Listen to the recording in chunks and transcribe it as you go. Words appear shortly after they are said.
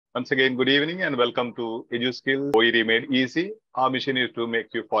Once again, good evening and welcome to EduSkills OET Made Easy. Our mission is to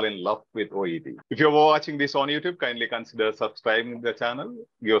make you fall in love with OET. If you're watching this on YouTube, kindly consider subscribing to the channel.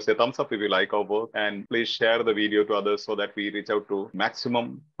 Give us a thumbs up if you like our work, and please share the video to others so that we reach out to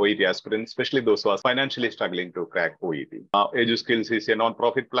maximum OET aspirants, especially those who are financially struggling to crack OET. EduSkills is a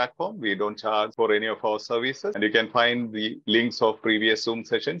non-profit platform. We don't charge for any of our services, and you can find the links of previous Zoom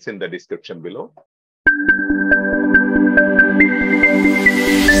sessions in the description below.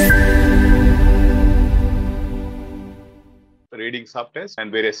 Reading subtests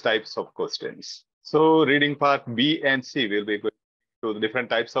and various types of questions. So reading part B and C will be going to the different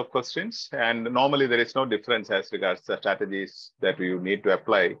types of questions, and normally there is no difference as regards the strategies that you need to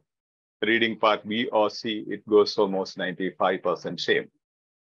apply. Reading part B or C, it goes almost 95% same.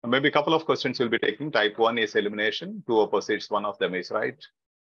 Maybe a couple of questions we'll be taking. Type 1 is elimination, two opposites, one of them is right,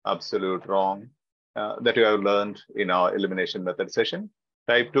 absolute wrong, that you have learned in our elimination method session.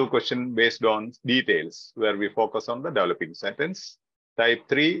 Type 2 question based on details, where we focus on the developing sentence. Type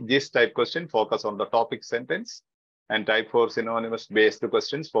 3 gist type question, focus on the topic sentence. And type 4 synonymous based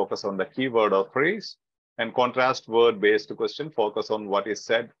questions, focus on the keyword or phrase. And contrast word based question, focus on what is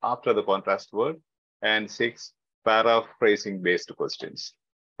said after the contrast word. And 6 paraphrasing based questions.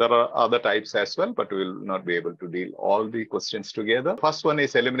 There are other types as well, but we will not be able to deal all the questions together. First one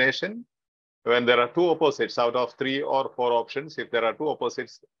is elimination. When there are two opposites out of 3 or 4 options, if there are two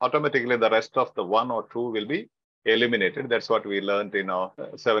opposites, automatically the rest of the 1 or 2 will be eliminated. That's what we learned in our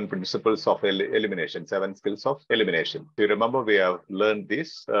 7 principles of elimination, 7 skills of elimination. If you remember, we have learned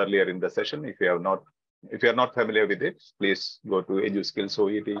this earlier in the session. If you are not familiar with it, please go to EduSkills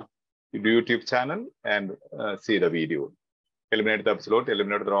OET YouTube channel and see the video. Eliminate the absolute,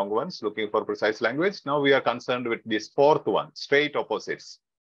 eliminate the wrong ones, looking for precise language. Now we are concerned with this fourth one, straight opposites.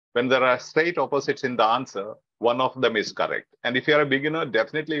 When there are straight opposites in the answer, one of them is correct. And if you're a beginner,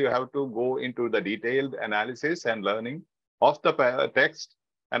 definitely you have to go into the detailed analysis and learning of the text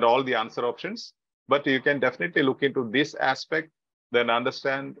and all the answer options. But you can definitely look into this aspect, then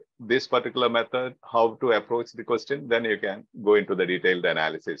understand this particular method, how to approach the question. Then you can go into the detailed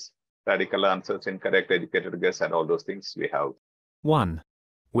analysis. Radical answers, incorrect, educated guess, and all those things we have. 1.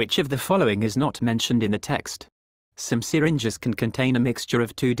 Which of the following is not mentioned in the text? Some syringes can contain a mixture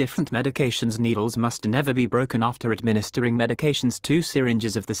of 2 different medications. Needles must never be broken after administering medications. 2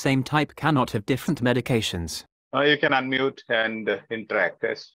 syringes of the same type cannot have different medications. You can unmute and interact.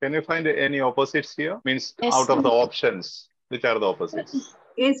 Yes. Can you find any opposites here? Means Yes. out of the options, which are the opposites?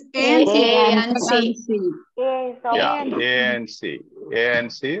 Is A and C. Yeah, A and C. A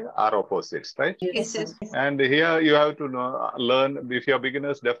and C are opposites, right? Yes. And here you have to learn, if you're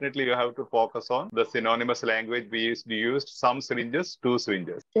beginners, definitely you have to focus on the synonymous language we used. Some syringes, 2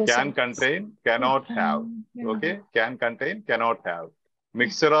 syringes. Can contain, cannot have. Okay? Can contain, cannot have.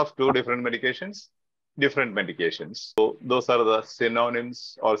 Mixture of 2 different medications, different medications. So those are the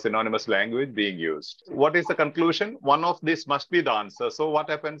synonyms or synonymous language being used. What is the conclusion? One of these must be the answer. So what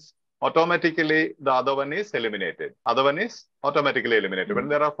happens? Automatically, the other one is eliminated. Other one is automatically eliminated. When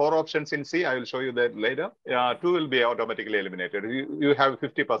there are 4 options in C, I will show you that later. 2 will be automatically eliminated. You have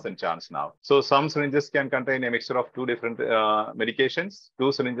 50% chance now. So some syringes can contain a mixture of 2 different medications.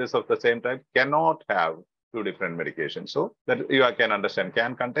 2 syringes of the same type cannot have 2 different medications. So that you can understand,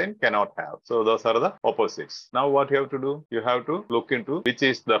 can contain, cannot have. So those are the opposites. Now what you have to do? You have to look into which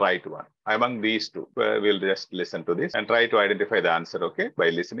is the right one among these 2. We'll just listen to this and try to identify the answer, okay?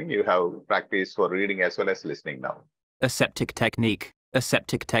 By listening, you have practice for reading as well as listening now. Aseptic technique.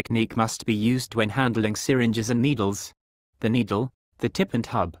 Aseptic technique must be used when handling syringes and needles. The needle, the tip and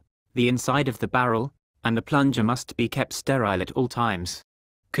hub, the inside of the barrel, and the plunger must be kept sterile at all times.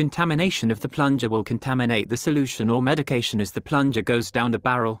 Contamination of the plunger will contaminate the solution or medication as the plunger goes down the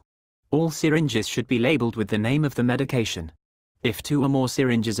barrel. All syringes should be labeled with the name of the medication. If 2 or more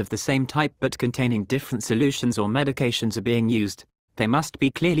syringes of the same type but containing different solutions or medications are being used, they must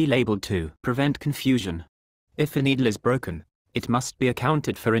be clearly labeled to prevent confusion. If a needle is broken, it must be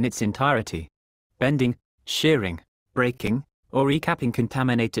accounted for in its entirety. Bending, shearing, breaking, or recapping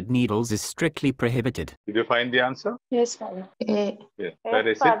contaminated needles is strictly prohibited. Did you find the answer? Yes, Father. Yeah. Where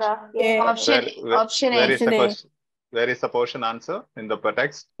is it? Option Where A. is the question? Where is the portion answer in the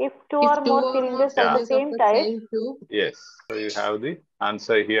text? If 2 or more syringes of the same type. Yes. So you have the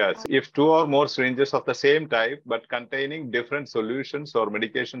answer here. If 2 or more syringes of the same type but containing different solutions or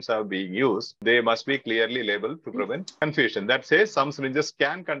medications are being used, they must be clearly labeled to prevent confusion. That says some syringes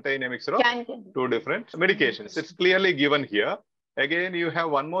can contain a mixture of 2 different medications. It's clearly given here. Again, you have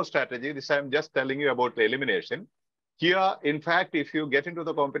one more strategy. This I'm just telling you about the elimination. Here, in fact, if you get into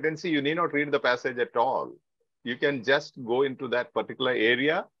the competency, you need not read the passage at all. You can just go into that particular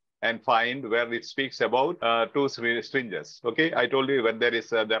area and find where it speaks about two syringes. Okay, I told you when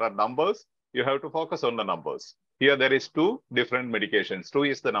there are numbers, you have to focus on the numbers. Here there is two different medications. 2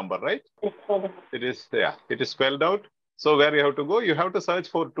 is the number, right? It is spelled out. So where you have to go, you have to search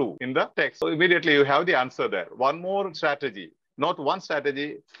for 2 in the text. So immediately you have the answer there. One more strategy, not one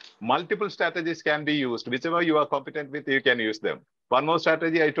strategy, multiple strategies can be used. Whichever you are competent with, you can use them. One more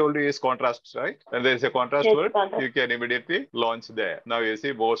strategy I told you is contrast, right? When there is a contrast word, you can immediately launch there. Now you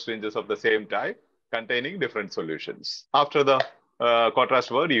see more syringes of the same type containing different solutions. After the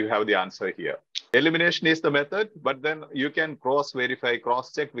contrast word, you have the answer here. Elimination is the method, but then you can cross-verify,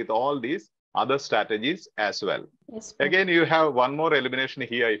 cross-check with all these other strategies as well. Yes, Again, you have one more elimination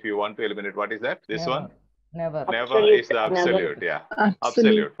here if you want to eliminate. What is that? This one? Never. Never is the absolute. Yeah,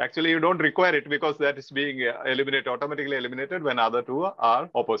 absolute. Actually, you don't require it because that is being eliminated, automatically eliminated when other two are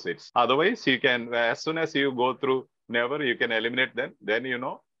opposites. Otherwise, you can, as soon as you go through never, you can eliminate them. Then you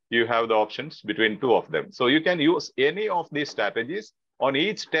know you have the options between two of them. So you can use any of these strategies. On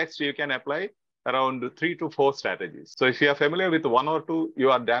each text, you can apply around 3 to 4 strategies. So if you are familiar with 1 or 2,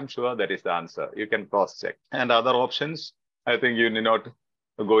 you are damn sure that is the answer. You can cross-check. And other options, I think you need not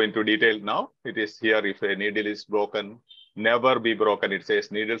go into detail now. It is here, if a needle is broken, never be broken. It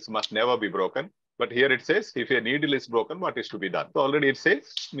says needles must never be broken. But here it says, if a needle is broken, what is to be done? So already it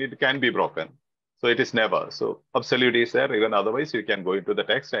says it can be broken. So it is never. So absolute is there. Even otherwise, you can go into the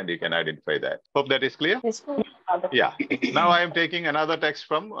text and you can identify that. Hope that is clear. yes, Yeah. Now I am taking another text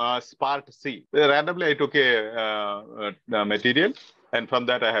from part C. Randomly, I took a material, and from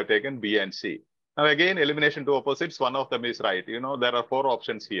that I have taken B and C. Now again, elimination to opposites. One of them is right. You know, there are 4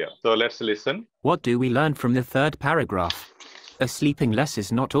 options here. So let's listen. What do we learn from the third paragraph? A sleeping less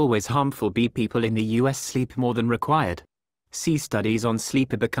is not always harmful. B. People in the US sleep more than required. C. Studies on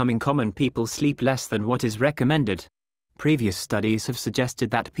sleep are becoming common. People sleep less than what is recommended. Previous studies have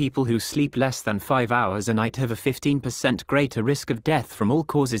suggested that people who sleep less than 5 hours a night have a 15% greater risk of death from all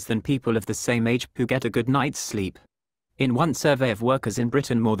causes than people of the same age who get a good night's sleep. In one survey of workers in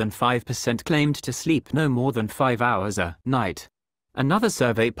Britain, more than 5% claimed to sleep no more than 5 hours a night. Another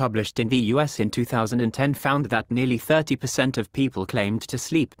survey published in the US in 2010 found that nearly 30% of people claimed to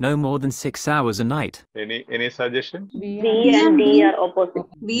sleep no more than 6 hours a night. Any suggestion? B and D are opposite.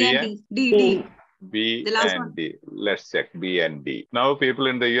 B and D. B The last and one. D. Let's check B and D. Now people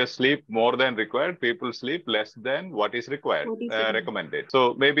in the US sleep more than required. People sleep less than what is required, recommended.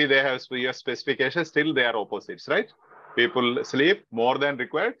 So maybe they have US specifications. Still they are opposites, right? People sleep more than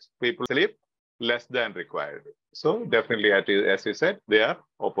required. People sleep less than required. So definitely, as you said, they are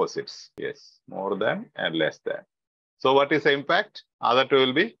opposites. Yes, more than and less than. So what is the impact? Other two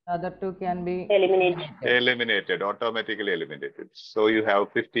will be Other 2 can be eliminated, automatically eliminated. So you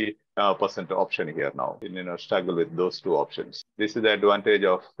have 50% option here now. You struggle with those 2 options. This is the advantage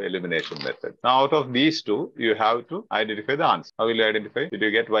of elimination method. Now out of these 2, you have to identify the answer. How will you identify? Did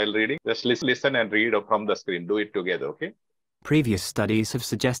you get while reading? Just listen and read from the screen. Do it together, okay? Previous studies have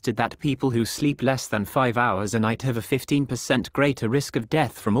suggested that people who sleep less than 5 hours a night have a 15% greater risk of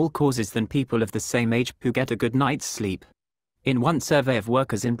death from all causes than people of the same age who get a good night's sleep. In one survey of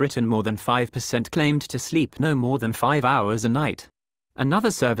workers in Britain, more than 5% claimed to sleep no more than 5 hours a night.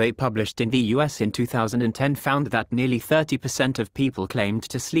 Another survey published in the US in 2010 found that nearly 30% of people claimed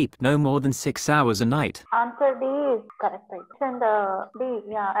to sleep no more than 6 hours a night. Answer D is correct. And D,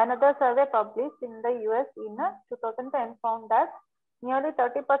 another survey published in the US in 2010 found that nearly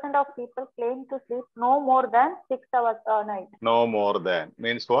 30% of people claim to sleep no more than 6 hours a night. No more than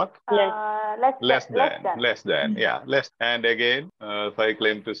means what? Less than. Yeah, less. And again, if I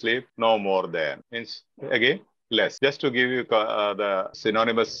claim to sleep, no more than means again less. Just to give you the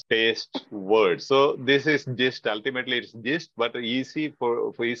synonymous taste words. So this is gist. Ultimately, it's gist, but easy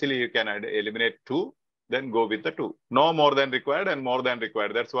for easily you can eliminate 2. Then go with the 2. No more than required and more than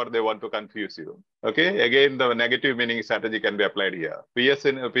required. That's what they want to confuse you. Okay. Again, the negative meaning strategy can be applied here.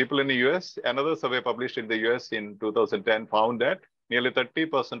 People in the US, another survey published in the US in 2010 found that nearly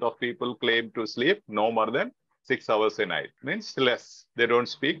 30% of people claim to sleep no more than 6 hours a night. Means less. They don't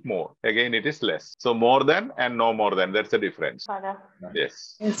speak more. Again, it is less. So more than and no more than. That's the difference.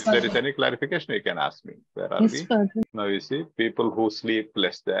 Yes. If there is any clarification, you can ask me. Where are we? Now you see, people who sleep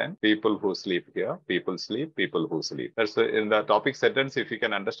less than, people who sleep here, people sleep, people who sleep. That's in the topic sentence, if you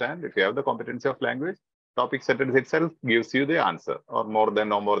can understand, if you have the competency of language, topic sentence itself gives you the answer. Or more than,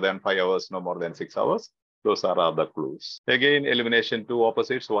 no more than 5 hours, no more than 6 hours. Those are other clues. Again, elimination 2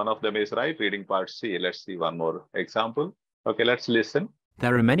 opposites. One of them is right. Reading part C. Let's see one more example. Okay, let's listen.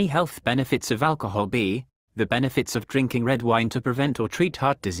 There are many health benefits of alcohol. B. The benefits of drinking red wine to prevent or treat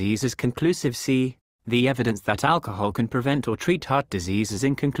heart disease is conclusive. C. The evidence that alcohol can prevent or treat heart disease is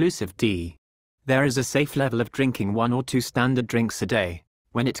inconclusive. D. There is a safe level of drinking 1 or 2 standard drinks a day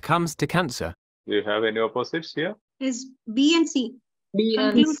when it comes to cancer. Do you have any opposites here? Is B and C. B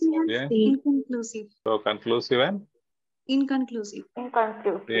and Conclusive and Yeah. inconclusive. So conclusive and Inconclusive.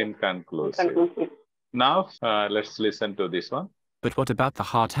 inconclusive. Now, let's listen to this one. But what about the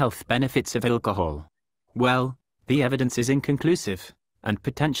heart health benefits of alcohol? Well, the evidence is inconclusive and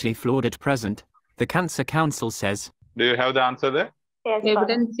potentially flawed at present, the Cancer Council says. Do you have the answer there? Yes,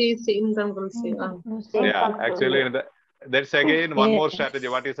 Evidence is inconclusive. Yeah, actually, that's again one more strategy.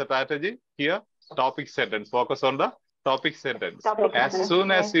 What is the strategy? Here, topic sentence. Focus on the topic sentence. As soon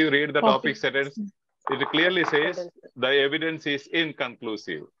as you read the topic sentence, it clearly says the evidence is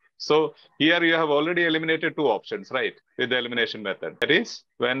inconclusive. So here you have already eliminated 2 options, right? With the elimination method. That is,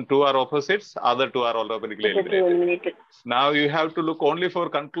 when 2 are opposites, other 2 are automatically eliminated. Now you have to look only for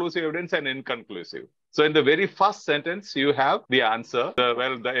conclusive evidence and inconclusive. So in the very first sentence, you have the answer.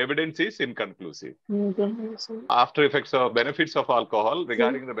 The evidence is inconclusive. After effects of benefits of alcohol,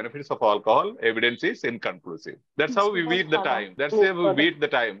 regarding the benefits of alcohol, evidence is inconclusive. That's how we beat the time. That's how we beat the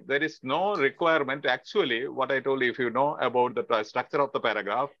time. There is no requirement. Actually, what I told you, if you know about the structure of the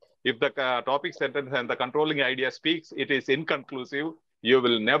paragraph, if the topic sentence and the controlling idea speaks, it is inconclusive. You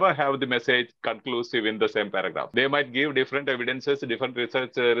will never have the message conclusive in the same paragraph. They might give different evidences, different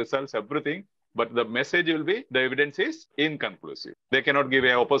research results, everything. But the message will be, the evidence is inconclusive. They cannot give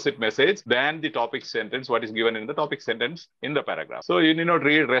an opposite message than the topic sentence, what is given in the topic sentence in the paragraph. So you need not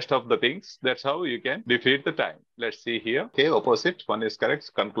read rest of the things. That's how you can defeat the time. Let's see here. Okay, opposite. One is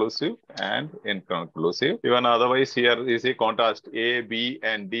correct, conclusive and inconclusive. Even otherwise here is a contrast. A, B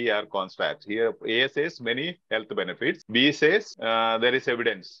and D are contrast. Here A says many health benefits. B says there is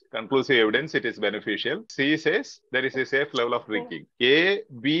evidence, conclusive evidence, it is beneficial. C says there is a safe level of drinking. A,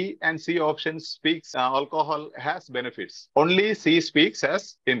 B and C options speaks alcohol has benefits. Only C speaks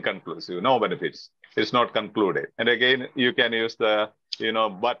as inconclusive, no benefits. It's not concluded. And again, you can use the,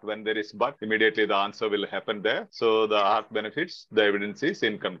 but when there is but, immediately the answer will happen there. So the heart benefits, the evidence is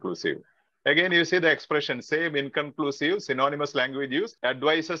inconclusive. Again, you see the expression, same inconclusive, synonymous language use,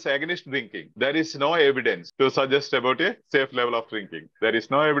 advises against drinking. There is no evidence to suggest about a safe level of drinking. There is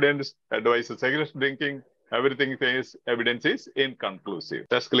no evidence, advises against drinking. Everything says evidence is inconclusive.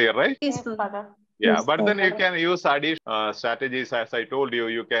 That's clear, right? Yes, Father. Yeah, Yes, but then you Father. can use additional strategies. As I told you,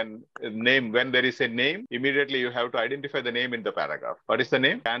 you can name, when there is a name, immediately you have to identify the name in the paragraph. What is the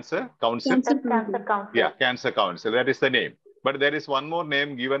name? Cancer Council? Cancer Cancer Council. Yeah, Cancer Council. That is the name. But there is one more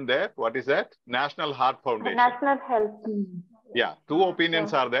name given there. What is that? National Heart Foundation. National Health. Yeah, 2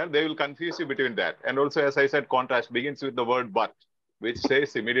 opinions are there. They will confuse you between that. And also, as I said, contrast begins with the word but, which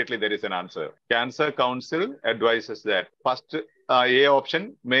says immediately there is an answer. Cancer Council advises that. First, A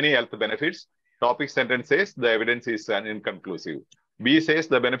option, many health benefits. Topic sentence says the evidence is inconclusive. B says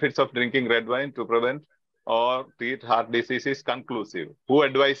the benefits of drinking red wine to prevent or treat heart disease is conclusive. Who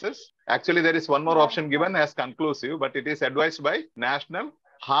advises? Actually, there is one more option given as conclusive, but it is advised by National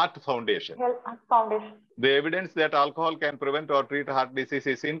Heart Foundation. Health Foundation. The evidence that alcohol can prevent or treat heart disease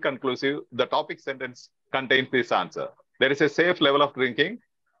is inconclusive. The topic sentence contains this answer. There is a safe level of drinking,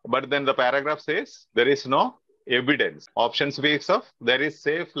 but then the paragraph says there is no evidence. Option speaks of there is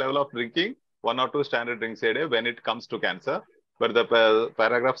safe level of drinking 1 or 2 standard drinks a day when it comes to cancer. But the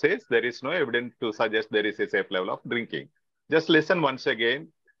paragraph says there is no evidence to suggest there is a safe level of drinking. Just listen once again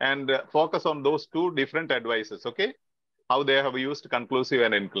and focus on those 2 different advices, okay? How they have used conclusive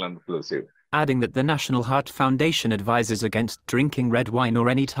and inconclusive. Adding that the National Heart Foundation advises against drinking red wine or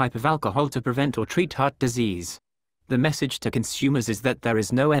any type of alcohol to prevent or treat heart disease. The message to consumers is that there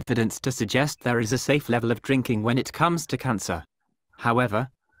is no evidence to suggest there is a safe level of drinking when it comes to cancer. However,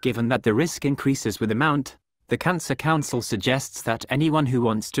 given that the risk increases with amount, the Cancer Council suggests that anyone who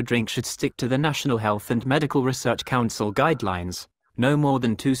wants to drink should stick to the National Health and Medical Research Council guidelines, no more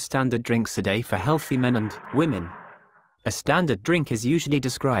than 2 standard drinks a day for healthy men and women. A standard drink is usually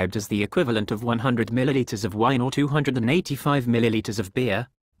described as the equivalent of 100 milliliters of wine or 285 milliliters of beer,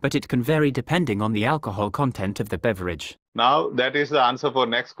 but it can vary depending on the alcohol content of the beverage. Now, that is the answer for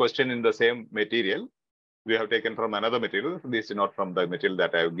next question in the same material. We have taken from another material. This is not from the material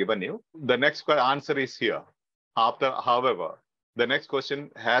that I have given you. The next answer is here. However, the next question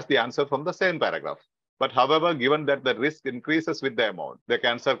has the answer from the same paragraph. But however, given that the risk increases with the amount, the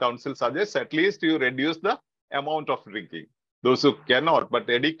Cancer Council suggests at least you reduce the amount of drinking. Those who cannot but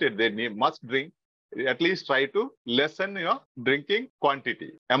addicted, they must drink. At least try to lessen your drinking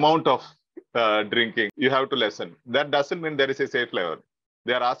quantity. Amount of drinking, you have to lessen. That doesn't mean there is a safe level.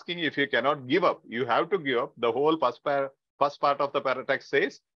 They are asking if you cannot give up, you have to give up. The whole first part of the paratext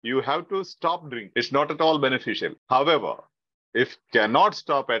says you have to stop drinking. It's not at all beneficial. However, if cannot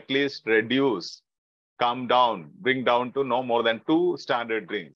stop, at least reduce, come down, bring down to no more than 2 standard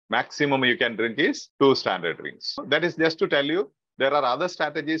drinks. Maximum you can drink is 2 standard drinks. That is just to tell you there are other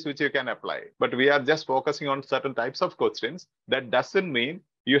strategies which you can apply, but we are just focusing on certain types of questions. That doesn't mean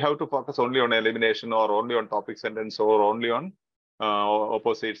you have to focus only on elimination or only on topic sentence or only on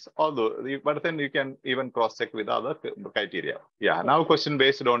opposites, although, but then you can even cross-check with other criteria. Yeah, now question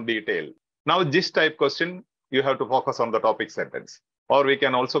based on detail. Now this type question, you have to focus on the topic sentence, or we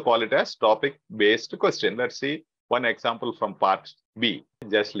can also call it as topic-based question. Let's see one example from part B.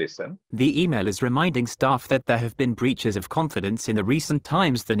 Just listen. The email is reminding staff that there have been breaches of confidence in the recent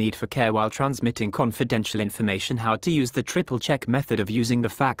times, the need for care while transmitting confidential information, how to use the triple check method of using the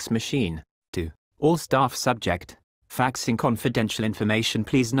fax machine. 2. All staff subject. Faxing confidential information.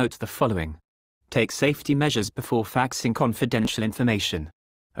 Please note the following. Take safety measures before faxing confidential information.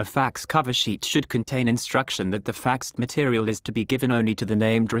 A fax cover sheet should contain instruction that the faxed material is to be given only to the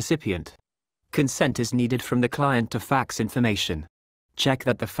named recipient. Consent is needed from the client to fax information. Check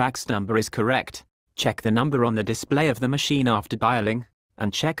that the fax number is correct. Check the number on the display of the machine after dialing,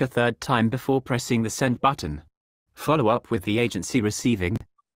 and check a third time before pressing the send button. Follow up with the agency receiving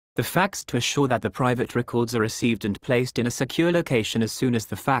the fax to assure that the private records are received and placed in a secure location as soon as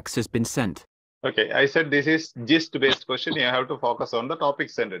the fax has been sent. Okay, I said this is gist-based question. You have to focus on the topic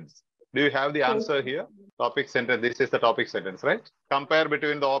sentence. Do you have the answer here? Topic sentence. This is the topic sentence, right? Compare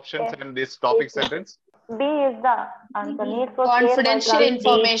between the options and this topic sentence. B is the answer. Need for Confidential care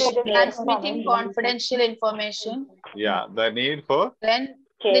information, while transmitting confidential information. Yeah, the need for. Then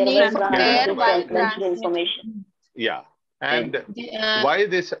the need for care while transmitting information. Yeah. And why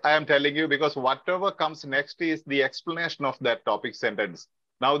this I am telling you, because whatever comes next is the explanation of that topic sentence.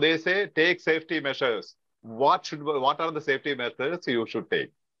 Now they say take safety measures. What are the safety measures you should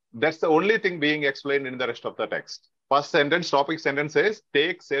take? That's the only thing being explained in the rest of the text. First sentence, topic sentence says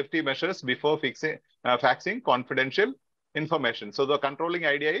take safety measures before faxing confidential information. So the controlling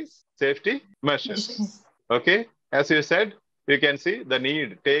idea is safety measures. Okay, as you said, you can see the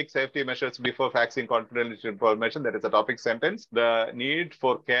need, take safety measures before faxing confidential information. That is a topic sentence. The need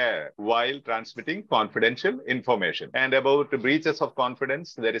for care while transmitting confidential information. And about breaches of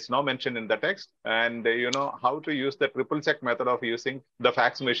confidence, there is no mention in the text. And you know how to use the triple check method of using the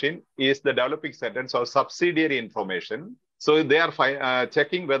fax machine is the developing sentence or subsidiary information. So they are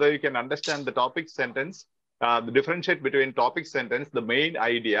checking whether you can understand the topic sentence, the differentiate between topic sentence, the main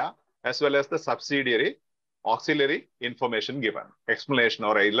idea, as well as the subsidiary auxiliary information given, explanation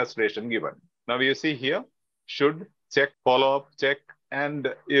or illustration given. Now you see here, should, check, follow up, check, and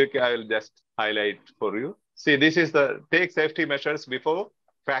I will just highlight for you. See, this is the take safety measures before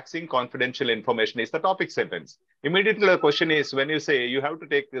faxing confidential information is the topic sentence. Immediately the question is, when you say you have to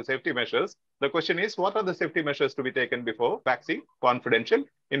take the safety measures, the question is, what are the safety measures to be taken before faxing confidential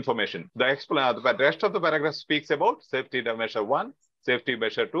information? The rest of the paragraph speaks about safety measure 1, safety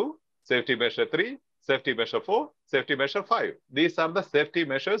measure 2, safety measure 3, safety measure 4, safety measure 5. These are the safety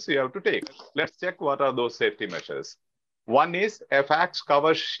measures you have to take. Let's check what are those safety measures. One is a fax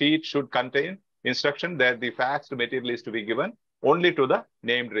cover sheet should contain instruction that the faxed material is to be given only to the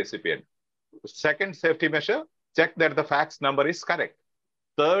named recipient. Second safety measure, check that the fax number is correct.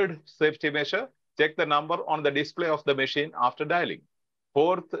 Third safety measure, check the number on the display of the machine after dialing.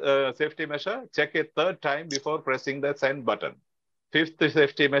 Fourth safety measure, check a third time before pressing the send button. Fifth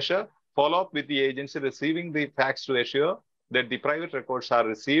safety measure, follow up with the agency receiving the fax to assure that the private records are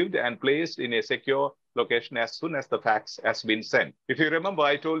received and placed in a secure location as soon as the fax has been sent. If you remember,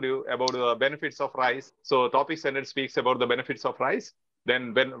 I told you about the benefits of RISE. So topic sentence speaks about the benefits of RISE.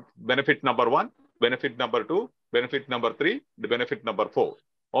 Then benefit number 1, benefit number 2, benefit number 3, the benefit number 4.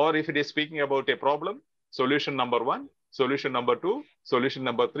 Or if it is speaking about a problem, solution number 1, solution number 2, solution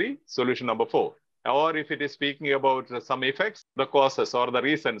number 3, solution number 4. Or if it is speaking about some effects, the causes or the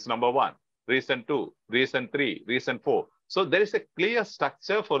reasons, number 1, reason 2, reason 3, reason 4. So there is a clear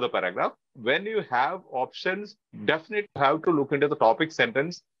structure for the paragraph. When you have options, definitely have to look into the topic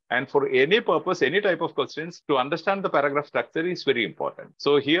sentence. And for any purpose, any type of questions, to understand the paragraph structure is very important.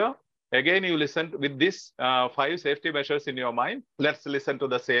 So here, again, you listen with this 5 safety measures in your mind. Let's listen to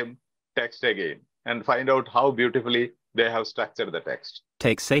the same text again and find out how beautifully they have structured the text.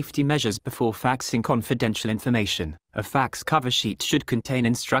 Take safety measures before faxing confidential information. A fax cover sheet should contain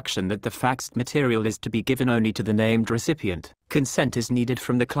instruction that the faxed material is to be given only to the named recipient. Consent is needed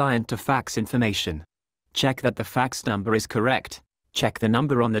from the client to fax information. Check that the fax number is correct. Check the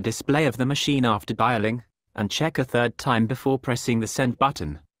number on the display of the machine after dialing, and check a third time before pressing the send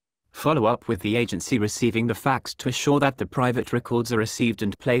button. Follow up with the agency receiving the fax to assure that the private records are received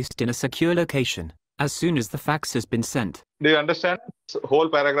and placed in a secure location as soon as the fax has been sent. Do you understand? This whole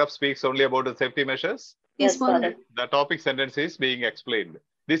paragraph speaks only about the safety measures. Yes, Father. The topic sentence is being explained.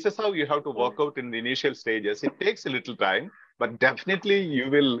 This is how you have to work out in the initial stages. It takes a little time, but definitely you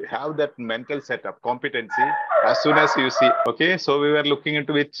will have that mental setup, competency as soon as you see. Okay, so we were looking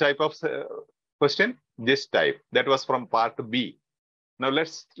into which type of question? This type. That was from part B. Now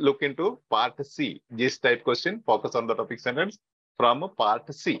let's look into part C. This type question, focus on the topic sentence from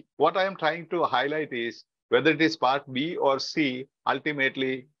part C. What I am trying to highlight is whether it is part B or C,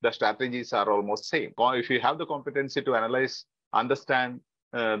 ultimately the strategies are almost same. Or if you have the competency to analyze, understand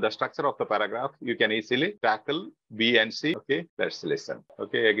the structure of the paragraph, you can easily tackle B and C. Okay, let's listen.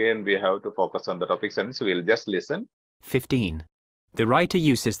 Okay, again, we have to focus on the topic sentence. So we'll just listen. 15. The writer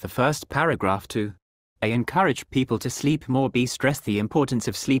uses the first paragraph to A. Encourage people to sleep more. B. Stress the importance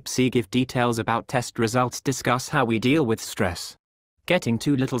of sleep. C. Give details about test results. Discuss how we deal with stress. Getting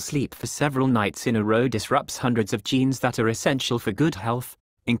too little sleep for several nights in a row disrupts hundreds of genes that are essential for good health,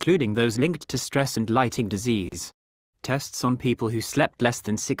 including those linked to stress and lighting disease. Tests on people who slept less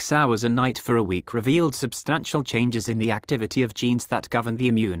than 6 hours a night for a week revealed substantial changes in the activity of genes that govern the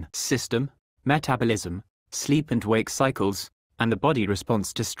immune system, metabolism, sleep and wake cycles, and the body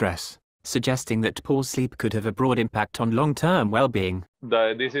response to stress, suggesting that poor sleep could have a broad impact on long-term well-being.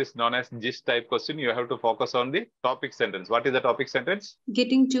 This is known as GIST type question. You have to focus on the topic sentence. What is the topic sentence?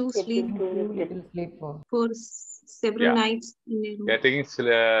 Getting to sleep for several nights in a row. Getting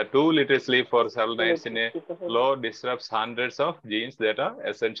too little sleep for several nights in a row disrupts hundreds of genes that are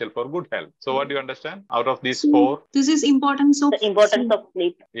essential for good health. So what do you understand out of these four? This is importance of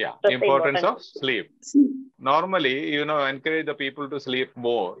sleep. Yeah, importance of sleep. Normally, encourage the people to sleep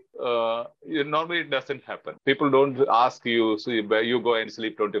more. Normally, it doesn't happen. People don't ask you, so you go and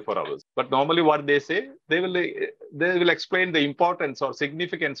sleep 24 hours. But normally what they say, they will explain the importance or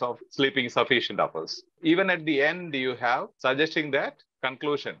significance of sleeping sufficient hours. Even at the end, you have suggesting that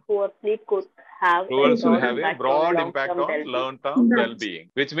conclusion. Poor sleep could have a broad impact on long-term well-being,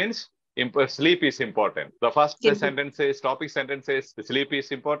 which means sleep is important. The first sentence says, topic sentence says sleep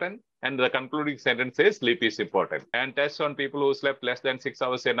is important, and the concluding sentence says sleep is important. And tests on people who slept less than 6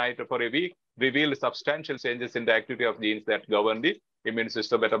 hours a night for a week revealed substantial changes in the activity of genes that govern the immune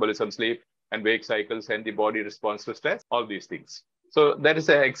system, metabolism, sleep, and wake cycles, and the body response to stress, all these things. So that is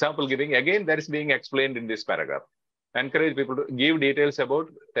an example giving. Again, that is being explained in this paragraph. Encourage people to give details about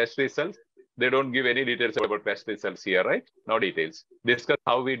test results. They don't give any details about test results here, right? No details. Discuss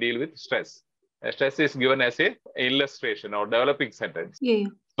how we deal with stress. Stress is given as an illustration or developing sentence. Yeah.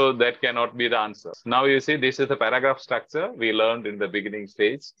 So that cannot be the answer. Now you see, this is the paragraph structure we learned in the beginning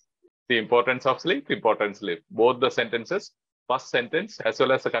stage. The importance of sleep, important sleep. Both the sentences, first sentence as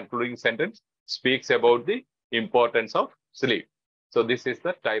well as the concluding sentence, speaks about the importance of sleep. So this is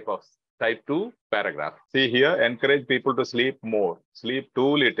the type 2 paragraph. See here, encourage people to sleep more. Sleep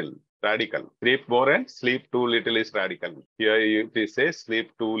too little, radical. Sleep more and sleep too little is radical. Here it says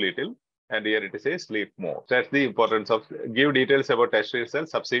sleep too little, and here it says sleep more. That's the importance of, give details about test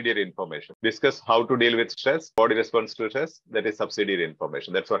results, subsidiary information. Discuss how to deal with stress, body response to stress, that is subsidiary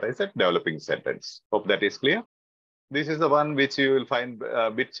information. That's what I said, developing sentence. Hope that is clear. This is the one which you will find a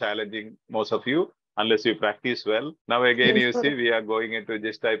bit challenging, most of you, unless you practice well. Now again, you see, we are going into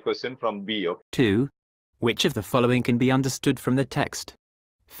this type question from B. 2. Which of the following can be understood from the text?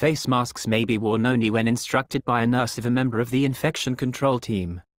 Face masks may be worn only when instructed by a nurse of a member of the infection control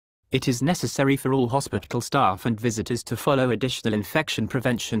team. It is necessary for all hospital staff and visitors to follow additional infection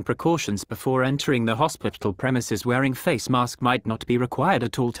prevention precautions before entering the hospital premises. Wearing face mask might not be required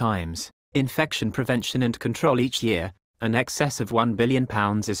at all times. Infection prevention and control. Each year, an excess of £1 billion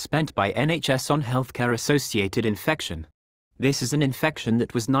is spent by NHS on healthcare-associated infection. This is an infection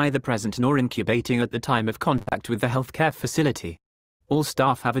that was neither present nor incubating at the time of contact with the healthcare facility. All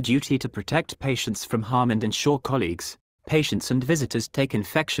staff have a duty to protect patients from harm and ensure colleagues, patients and visitors take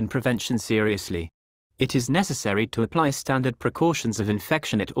infection prevention seriously. It is necessary to apply standard precautions of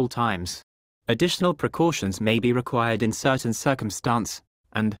infection at all times. Additional precautions may be required in certain circumstances,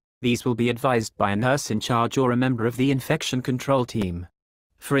 and these will be advised by a nurse in charge or a member of the infection control team.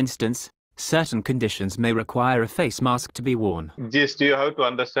 For instance, certain conditions may require a face mask to be worn. Just you have to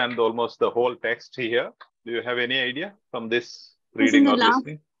understand almost the whole text here. Do you have any idea from this reading or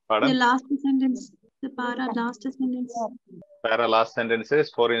listening? Pardon? The last sentence, the last sentence. Last sentence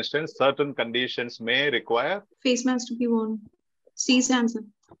says, for instance, certain conditions may require Face mask to be worn. C's answer.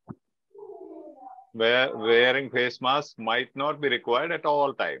 Wearing face mask might not be required at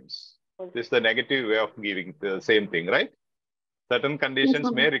all times. This is the negative way of giving the same thing, right? Certain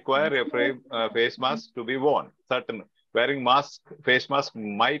conditions may require a face mask to be worn. Certain wearing face mask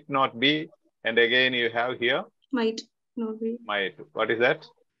might not be. And again, you have here might not be. Might. What is that?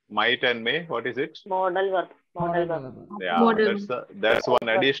 Might and may. What is it? Model verb. Model verb. Yeah, Model. that's one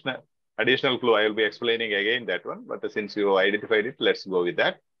additional clue. I will be explaining again that one. But since you identified it, let's go with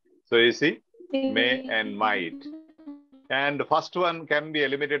that. So you see, may and might. And the first one can be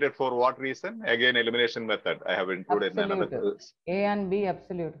eliminated for what reason? Again, elimination method. I have included another. A and B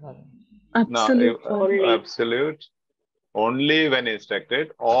absolute. Absolute. No, absolute. Only when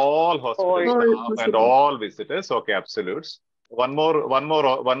instructed. All hospital staff and all visitors. Okay, absolutes. One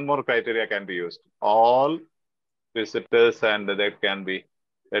more criteria can be used. All visitors, and that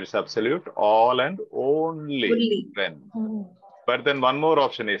is absolute. All and only when. But then one more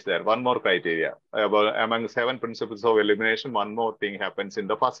option is there. One more criteria. Among 7 principles of elimination, one more thing happens in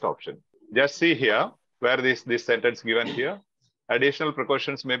the first option. Just see here where this sentence given here. Additional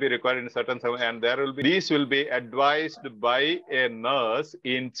precautions may be required in certain, and these will be advised by a nurse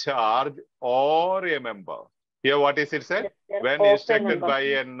in charge or a member. Here, what is it said? When instructed by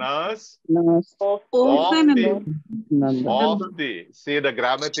a nurse see, the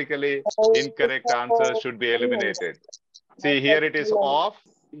grammatically incorrect answer should be eliminated. See, here it is of,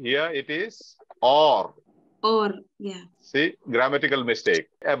 here it is or. Or, yeah. See, grammatical mistake.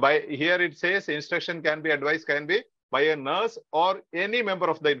 Here it says instruction can be advised, can be by a nurse or any member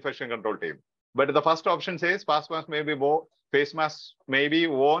of the infection control team. But the first option says face mask may be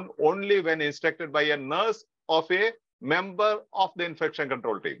worn only when instructed by a nurse of a member of the infection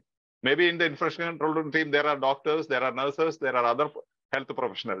control team. Maybe in the infection control team, there are doctors, there are nurses, there are other health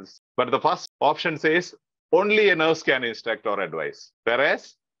professionals. But the first option says only a nurse can instruct or advise.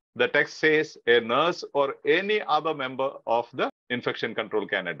 Whereas the text says a nurse or any other member of the infection control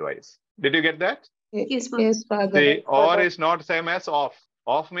can advise. Did you get that? Yes, Father. See, or is not same as off.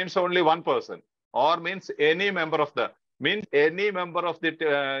 Off means only one person. Or means any member of the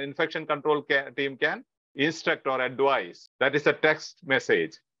infection control team can instruct or advise. That is a text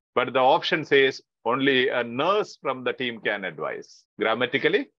message. But the option says only a nurse from the team can advise.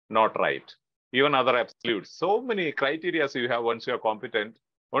 Grammatically, not right. Even other absolutes. So many criteria you have once you are competent.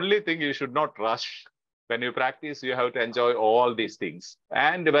 Only thing you should not rush. When you practice, you have to enjoy all these things.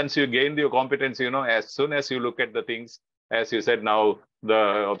 And once you gain your competence, as soon as you look at the things, as you said now,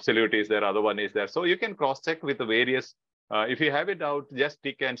 the absolute is there, other one is there. So you can cross-check with the various, if you have it out, just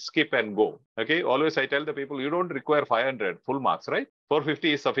tick and skip and go. Okay, always I tell the people, you don't require 500 full marks, right?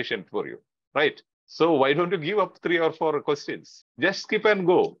 450 is sufficient for you, right? So why don't you give up 3 or 4 questions? Just skip and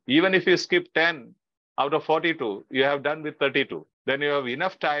go. Even if you skip 10 out of 42, you have done with 32. Then you have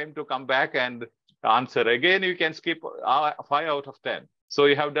enough time to come back and answer. Again, you can skip 5 out of 10. So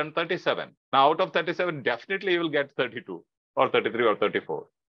you have done 37. Now, out of 37, definitely you will get 32 or 33 or 34.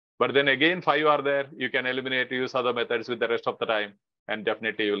 But then again, 5 are there. You can eliminate, use other methods with the rest of the time. And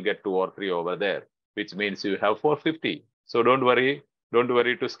definitely you will get 2 or 3 over there, which means you have 450. So don't worry. Don't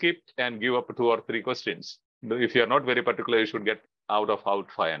worry to skip and give up 2 or 3 questions. If you are not very particular, you should get out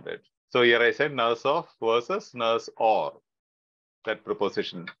 500. So here I said nurse of versus nurse or. That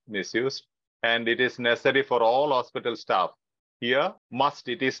preposition is used. And it is necessary for all hospital staff. Here, must.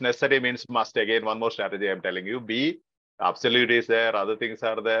 It is necessary means must. Again, one more strategy I'm telling you. B, absolute is there. Other things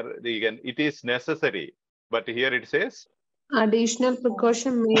are there. Again, it is necessary. But here it says additional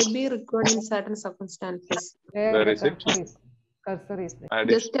precaution may be required in certain circumstances. Where is it? Cursor is there.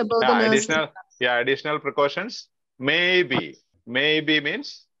 Just above the nurse. Additional precautions may be. Maybe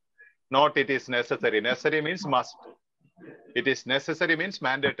means not it is necessary. Necessary means must. It is necessary means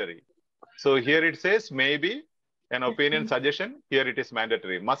mandatory. So here it says maybe an opinion suggestion. Here it is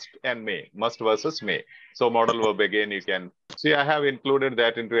mandatory. Must and may. Must versus may. So modal verb again you can see. I have included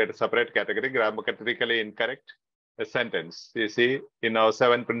that into a separate category. Grammatically incorrect sentence. You see in our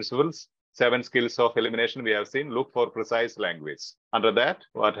 7 principles, 7 skills of elimination, we have seen look for precise language. Under that,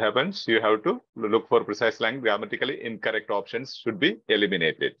 what happens? You have to look for precise language. Grammatically incorrect options should be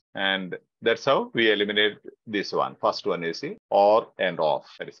eliminated. And that's how we eliminate this one. First one is or and of.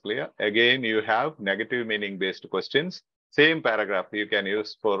 That is clear. Again, you have negative meaning based questions. Same paragraph you can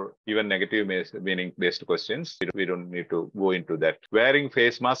use for even negative meaning based questions. We don't need to go into that. Wearing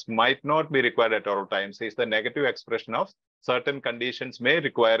face mask might not be required at all times is the negative expression of certain conditions may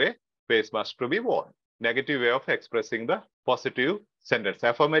require a face mask to be worn. Negative way of expressing the positive sentence.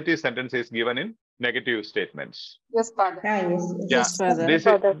 Affirmative sentence is given in negative statements. Yes, Father. Yes, Father.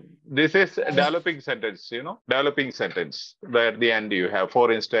 This is a developing sentence, developing sentence. Where at the end you have,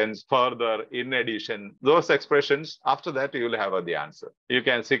 for instance, further, in addition, those expressions. After that, you will have the answer. You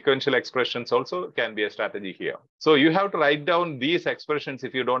can sequential expressions also can be a strategy here. So you have to write down these expressions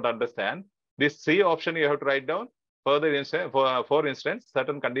if you don't understand. This C option you have to write down. Further instance, for instance,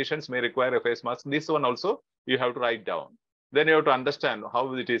 certain conditions may require a face mask. This one also you have to write down. Then you have to understand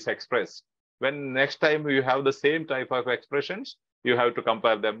how it is expressed. When next time you have the same type of expressions, you have to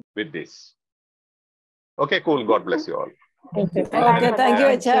compare them with this. Okay, cool. God bless you all. Okay, thank you,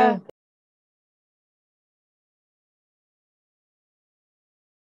 Acha.